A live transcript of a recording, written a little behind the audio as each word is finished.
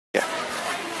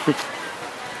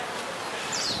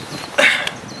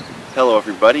Hello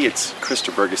everybody, it's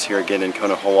Christopher Burgess here again in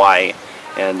Kona, Hawaii,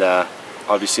 and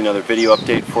obviously another video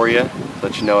update for you,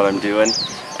 let you know what I'm doing.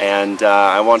 And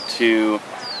I want to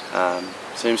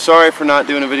say I'm sorry for not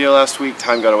doing a video last week.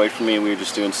 Time got away from me and we were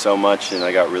just doing so much and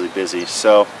I got really busy.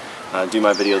 So do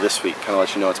my video this week, kind of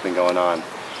let you know what's been going on.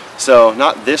 So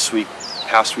not this week,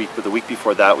 past week, but the week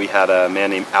before that we had a man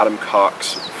named Adam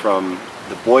Cox from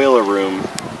the Boiler Room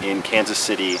in Kansas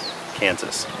City,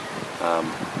 Kansas.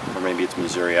 Or maybe it's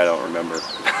Missouri, I don't remember.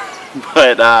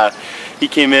 But he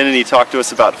came in and he talked to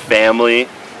us about family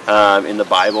in the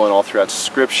Bible and all throughout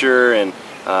Scripture, and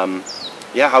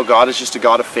yeah, how God is just a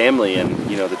God of family,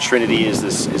 and you know, the Trinity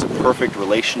is a perfect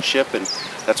relationship, and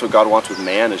that's what God wants with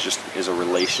man, is a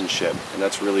relationship, and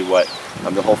that's really what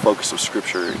the whole focus of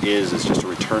Scripture is just a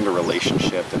return to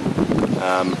relationship. And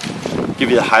give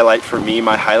you the highlight for me.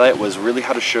 My highlight was really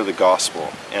how to share the gospel,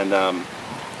 and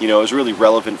you know, it was really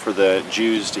relevant for the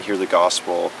Jews to hear the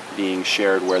gospel being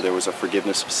shared where there was a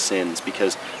forgiveness of sins,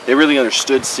 because they really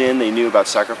understood sin. They knew about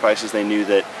sacrifices. They knew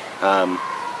that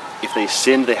if they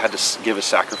sinned, they had to give a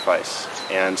sacrifice.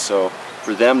 And so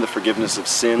for them, the forgiveness of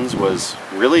sins was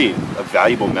really a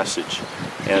valuable message.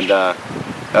 And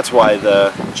that's why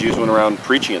the Jews went around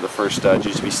preaching it. The first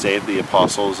Jews to be saved, the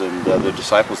apostles and the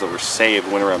disciples that were saved,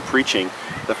 went around preaching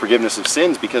the forgiveness of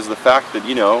sins, because of the fact that,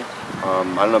 you know, I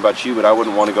don't know about you, but I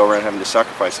wouldn't want to go around having to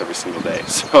sacrifice every single day.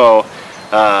 So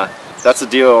that's the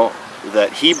deal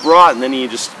that he brought, and then he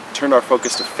just turned our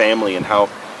focus to family, and how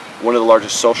one of the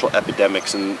largest social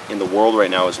epidemics in the world right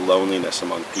now is loneliness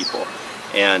among people.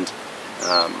 And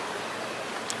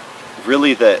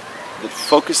really that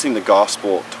focusing the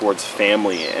gospel towards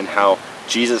family, and how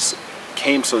Jesus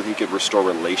came so that he could restore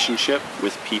relationship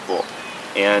with people,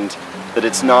 and that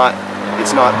it's not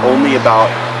only about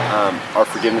our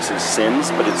forgiveness of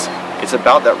sins, but it's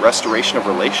about that restoration of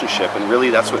relationship, and really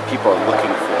that's what people are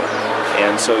looking for.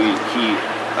 And so he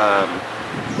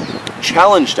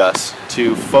challenged us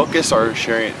to focus our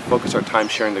time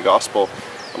sharing the gospel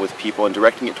with people and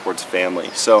directing it towards family.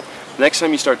 So the next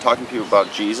time you start talking to people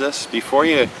about Jesus, before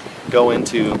you go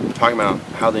into talking about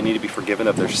how they need to be forgiven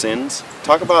of their sins,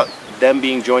 talk about them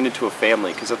being joined into a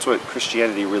family, because that's what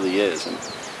Christianity really is. And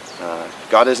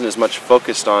God isn't as much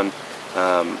focused on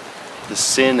the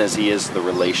sin as he is the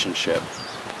relationship.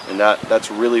 And that's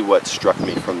really what struck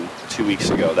me from 2 weeks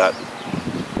ago. That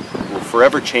will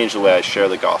forever change the way I share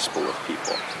the gospel with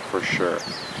people, for sure.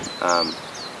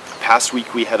 Past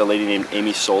week we had a lady named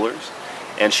Amy Solers,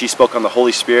 and she spoke on the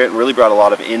Holy Spirit and really brought a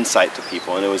lot of insight to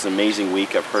people, and it was an amazing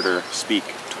week. I've heard her speak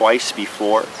twice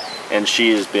before, and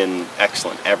she has been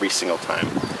excellent every single time.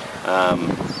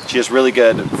 She has really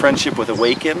good friendship with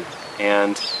Awaken,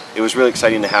 and it was really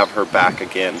exciting to have her back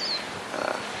again.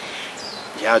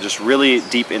 Yeah, just really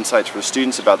deep insights for the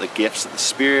students about the gifts of the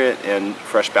Spirit and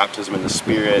fresh baptism in the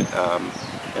Spirit,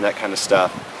 and that kind of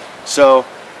stuff. So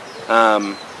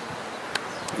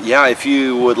yeah, if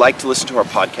you would like to listen to our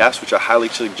podcast, which I highly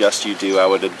suggest you do, I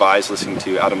would advise listening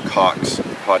to Adam Cox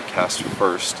podcast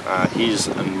first. He's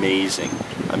amazing.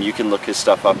 You can look his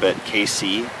stuff up at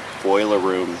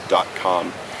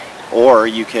kcboilerroom.com, or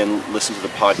you can listen to the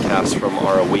podcast from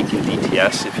our Awaken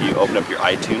DTS. If you open up your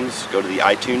iTunes, go to the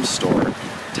iTunes store,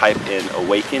 type in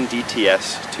Awaken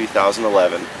DTS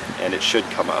 2011, and it should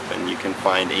come up, and you can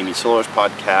find Amy Solers'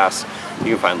 podcast.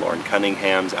 You can find Lauren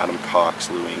Cunningham's, Adam Cox,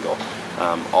 Lou Engle,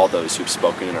 all those who've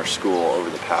spoken in our school over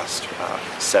the past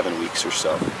 7 weeks or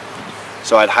so.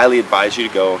 So I'd highly advise you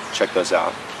to go check those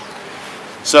out.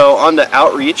 So on the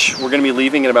outreach, we're going to be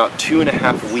leaving in about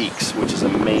 2.5 weeks, which is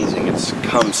amazing. It's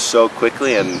come so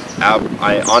quickly, and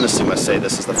I honestly must say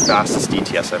this is the fastest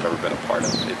DTS I've ever been a part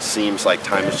of. It seems like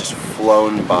time has just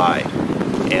flown by,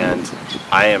 and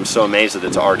I am so amazed that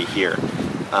it's already here.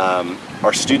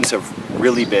 Our students have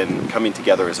really been coming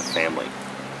together as a family.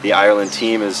 The Ireland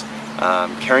team is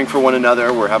caring for one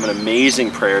another. We're having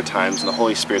amazing prayer times, and the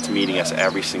Holy Spirit's meeting us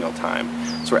every single time.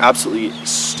 So we're absolutely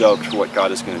stoked for what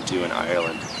God is going to do in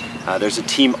Ireland. There's a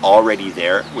team already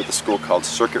there with a school called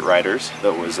Circuit Riders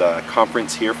that was a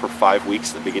conference here for 5 weeks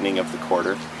at the beginning of the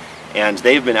quarter. And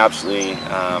they've been absolutely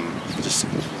just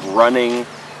running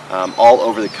all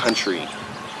over the country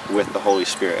with the Holy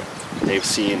Spirit. They've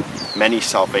seen many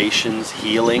salvations,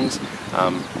 healings.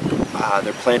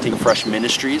 They're planting fresh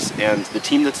ministries, and the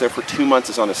team that's there for 2 months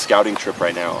is on a scouting trip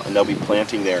right now, and they'll be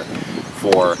planting there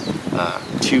for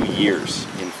 2 years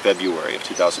in February of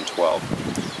 2012.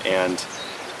 And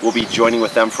we'll be joining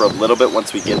with them for a little bit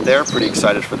once we get there. Pretty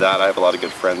excited for that. I have a lot of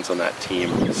good friends on that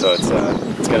team, so it's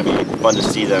going to be fun to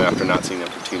see them after not seeing them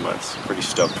for 2 months. Pretty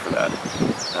stoked for that.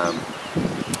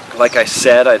 like I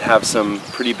said, I'd have some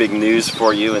pretty big news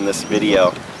for you in this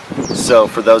video. So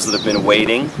for those that have been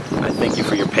waiting, I thank you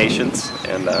for your patience,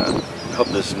 and hope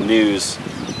this news,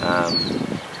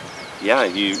 yeah,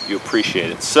 you appreciate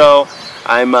it. So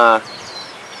I'm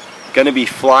going to be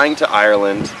flying to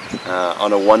Ireland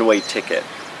on a one-way ticket,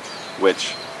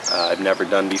 which I've never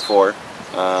done before.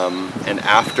 And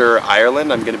after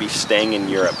Ireland, I'm going to be staying in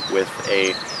Europe with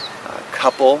a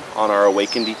couple on our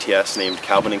Awakened DTS named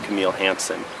Calvin and Camille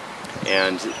Hansen.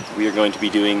 And we are going to be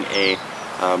doing a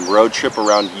road trip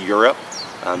around Europe,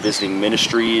 visiting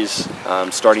ministries,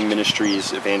 starting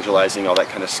ministries, evangelizing, all that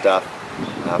kind of stuff,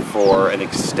 for an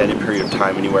extended period of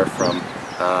time, anywhere from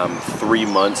 3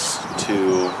 months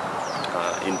to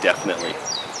indefinitely.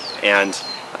 And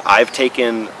I've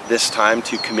taken this time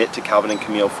to commit to Calvin and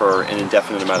Camille for an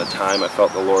indefinite amount of time. I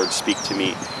felt the Lord speak to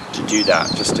me to do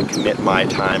that, just to commit my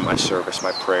time, my service,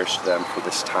 my prayers to them for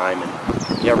this time,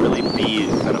 and yeah, really be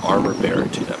an armor bearer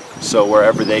to them. So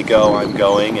wherever they go, I'm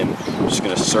going, and I'm just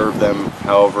going to serve them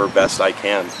however best I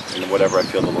can, and whatever I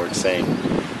feel the Lord saying.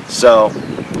 So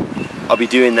I'll be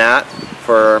doing that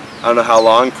for I don't know how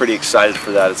long. Pretty excited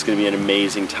for that. It's going to be an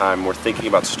amazing time. We're thinking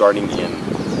about starting in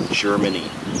Germany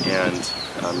and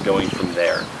going from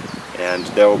there. And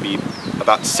there will be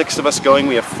about 6 of us going.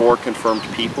 We have 4 confirmed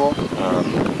people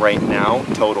right now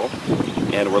total,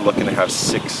 and we're looking to have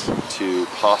 6 to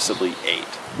possibly 8.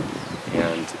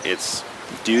 And it's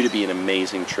due to be an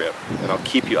amazing trip, and I'll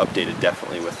keep you updated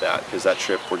definitely with that, because that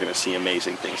trip we're going to see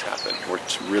amazing things happen. We're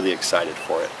really excited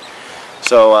for it.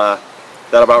 So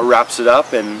that about wraps it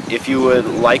up, and if you would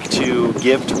like to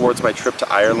give towards my trip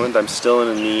to Ireland, I'm still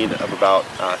in need of about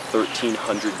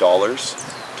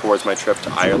 $1,300 towards my trip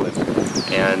to Ireland,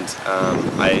 and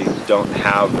I don't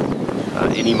have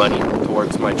any money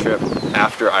towards my trip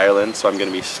after Ireland, so I'm going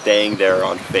to be staying there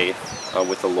on faith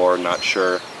with the Lord, not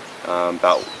sure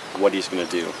about what He's going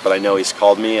to do, but I know He's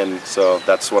called me, and so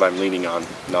that's what I'm leaning on,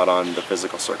 not on the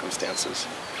physical circumstances.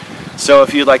 So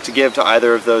if you'd like to give to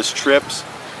either of those trips,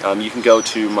 you can go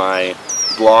to my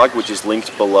blog, which is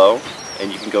linked below,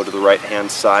 and you can go to the right hand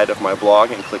side of my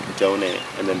blog and click donate,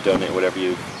 and then donate whatever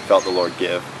you felt the Lord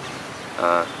give,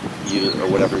 or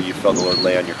whatever you felt the Lord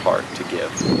lay on your heart to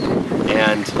give.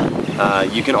 And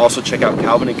you can also check out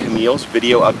Calvin and Camille's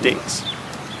video updates.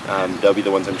 They'll be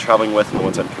the ones I'm traveling with and the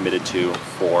ones I'm committed to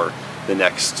for the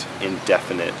next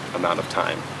indefinite amount of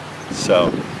time.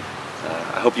 So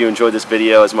I hope you enjoyed this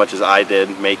video as much as I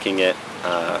did making it,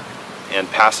 and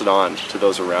pass it on to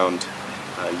those around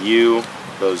you,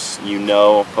 those you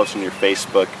know, post on your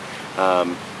Facebook.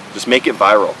 Just make it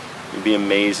viral. It'd be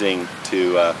amazing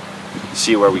to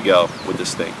see where we go with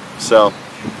this thing. So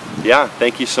yeah,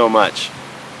 thank you so much,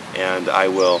 and I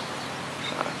will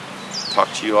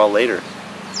talk to you all later.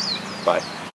 Bye.